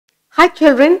Hi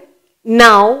children,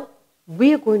 now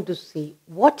we are going to see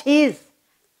what is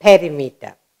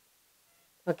perimeter,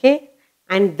 okay,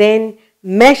 and then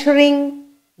measuring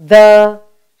the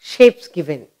shapes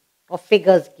given or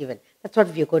figures given. That's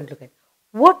what we are going to look at.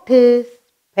 What is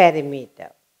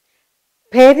perimeter?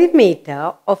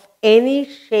 Perimeter of any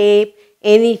shape,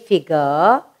 any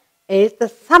figure is the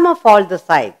sum of all the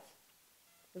sides.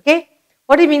 Okay?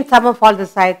 What do you mean sum of all the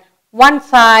sides? One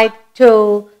side,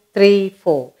 2, 3,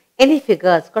 4. Any figure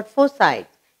has got 4 sides.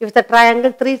 If it's a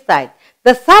triangle, 3 sides.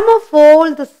 The sum of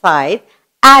all the sides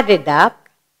added up,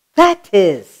 that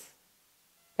is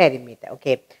perimeter.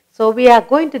 Okay. So we are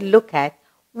going to look at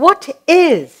what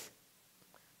is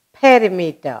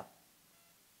perimeter.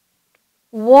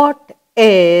 What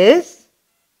is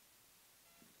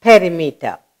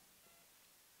perimeter?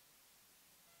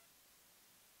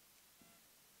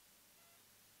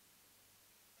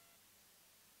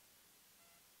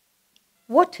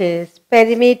 What is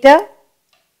perimeter?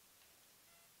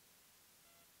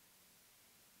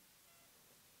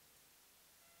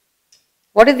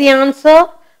 What is the answer?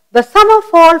 The sum of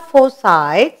all 4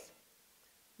 sides,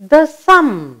 the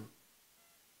sum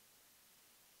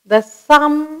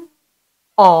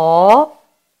of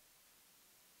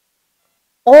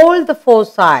all the 4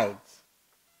 sides,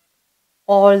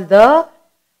 all the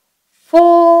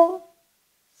 4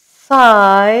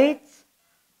 sides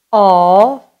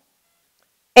of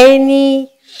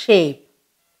any shape,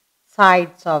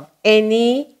 sides of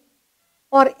any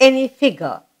or any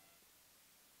figure.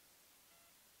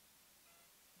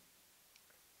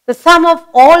 The sum of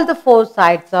all the 4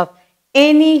 sides of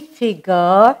any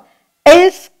figure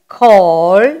is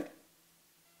called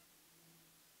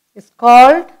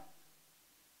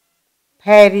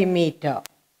perimeter.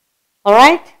 All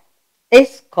right?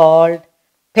 It's called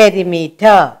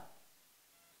perimeter.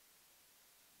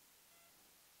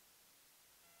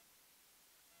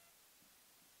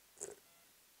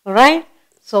 All right?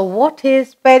 So what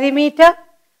is perimeter?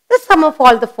 The sum of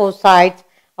all the 4 sides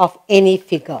of any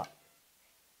figure.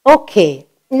 Okay,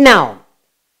 now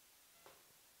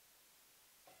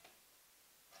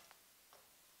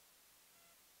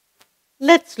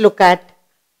let's look at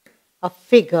a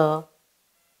figure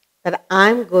that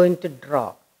I'm going to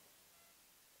draw.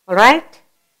 All right?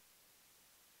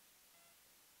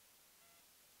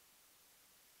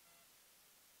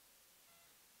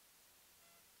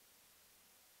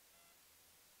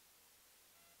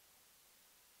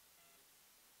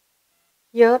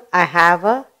 Here I have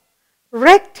a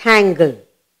rectangle.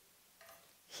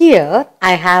 Here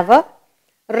I have a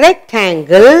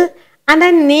rectangle and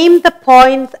I name the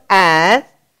points as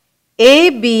A,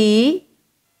 B,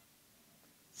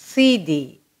 C,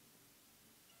 D.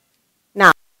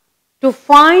 Now, to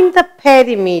find the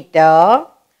perimeter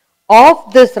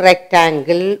of this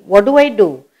rectangle, what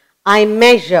do? I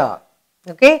measure,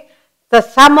 okay, the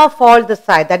sum of all the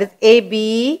sides, that is A,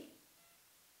 B,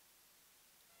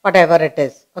 whatever it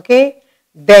is, okay.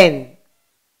 Then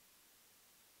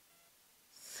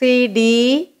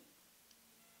CD,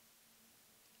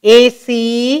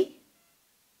 AC,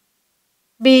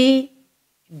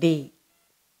 BD.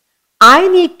 I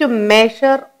need to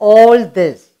measure all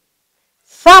this.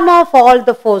 Sum of all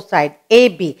the 4 sides,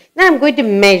 AB. Now I am going to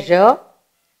measure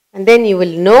and then you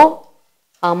will know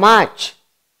how much.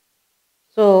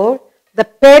 So the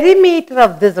perimeter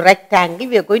of this rectangle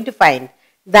we are going to find,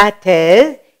 that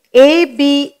is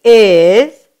AB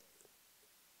is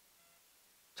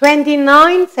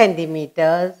 29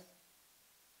 centimeters.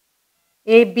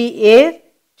 AB is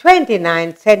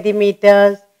 29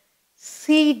 centimeters.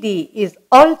 CD is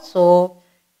also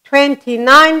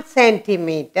 29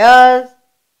 centimeters.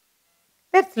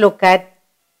 Let's look at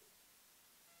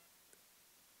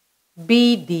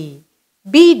BD.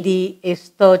 BD is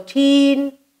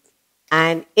 13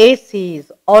 and AC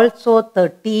is also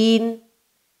 13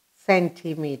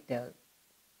 centimeters.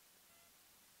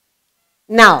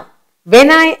 Now,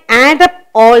 when I add up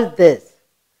all this,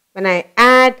 when I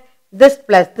add this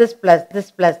plus this plus this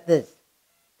plus this,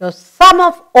 the sum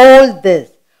of all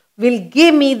this will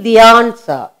give me the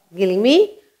answer, giving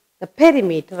me the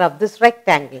perimeter of this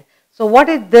rectangle. So what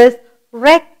is this?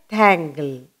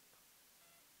 Rectangle.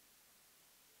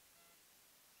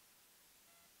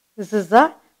 This is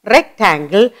a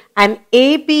rectangle and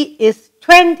AB is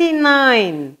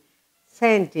 29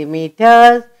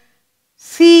 centimeters.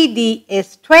 CD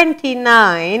is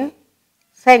 29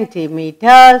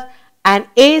 centimeters and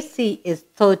AC is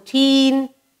 13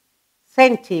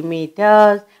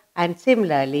 centimeters, and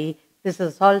similarly this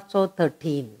is also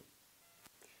 13.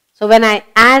 So when I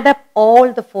add up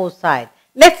all the 4 sides,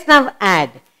 let's now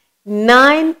add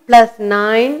 9 plus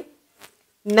 9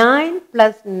 9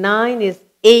 plus 9 is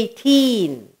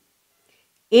 18.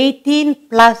 18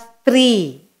 plus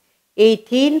 3.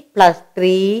 18 plus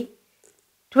 3,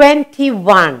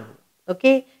 21.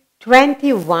 Okay,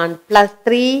 21 plus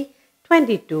 3,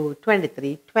 22,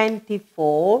 23,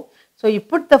 24. So you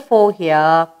put the 4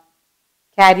 here,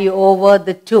 carry over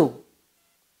the 2.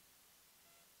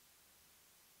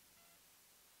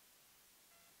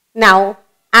 Now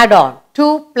add on.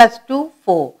 2 plus 2,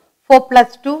 4. 4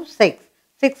 plus 2, 6.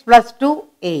 6 plus 2,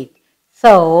 8.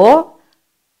 So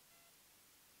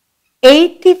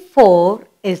 84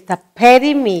 is the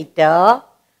perimeter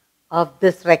of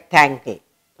this rectangle.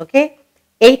 Okay,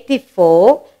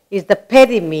 84 is the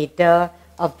perimeter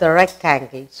of the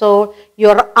rectangle. So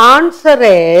your answer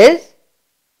is,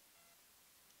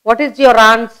 what is your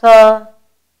answer?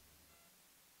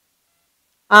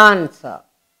 Answer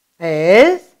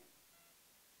is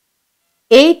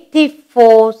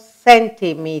 84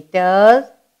 centimeters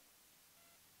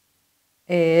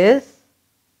is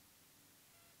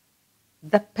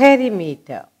the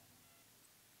perimeter.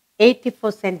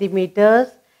 84 centimeters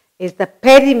is the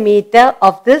perimeter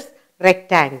of this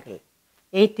rectangle.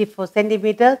 84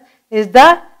 centimeters is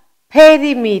the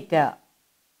perimeter.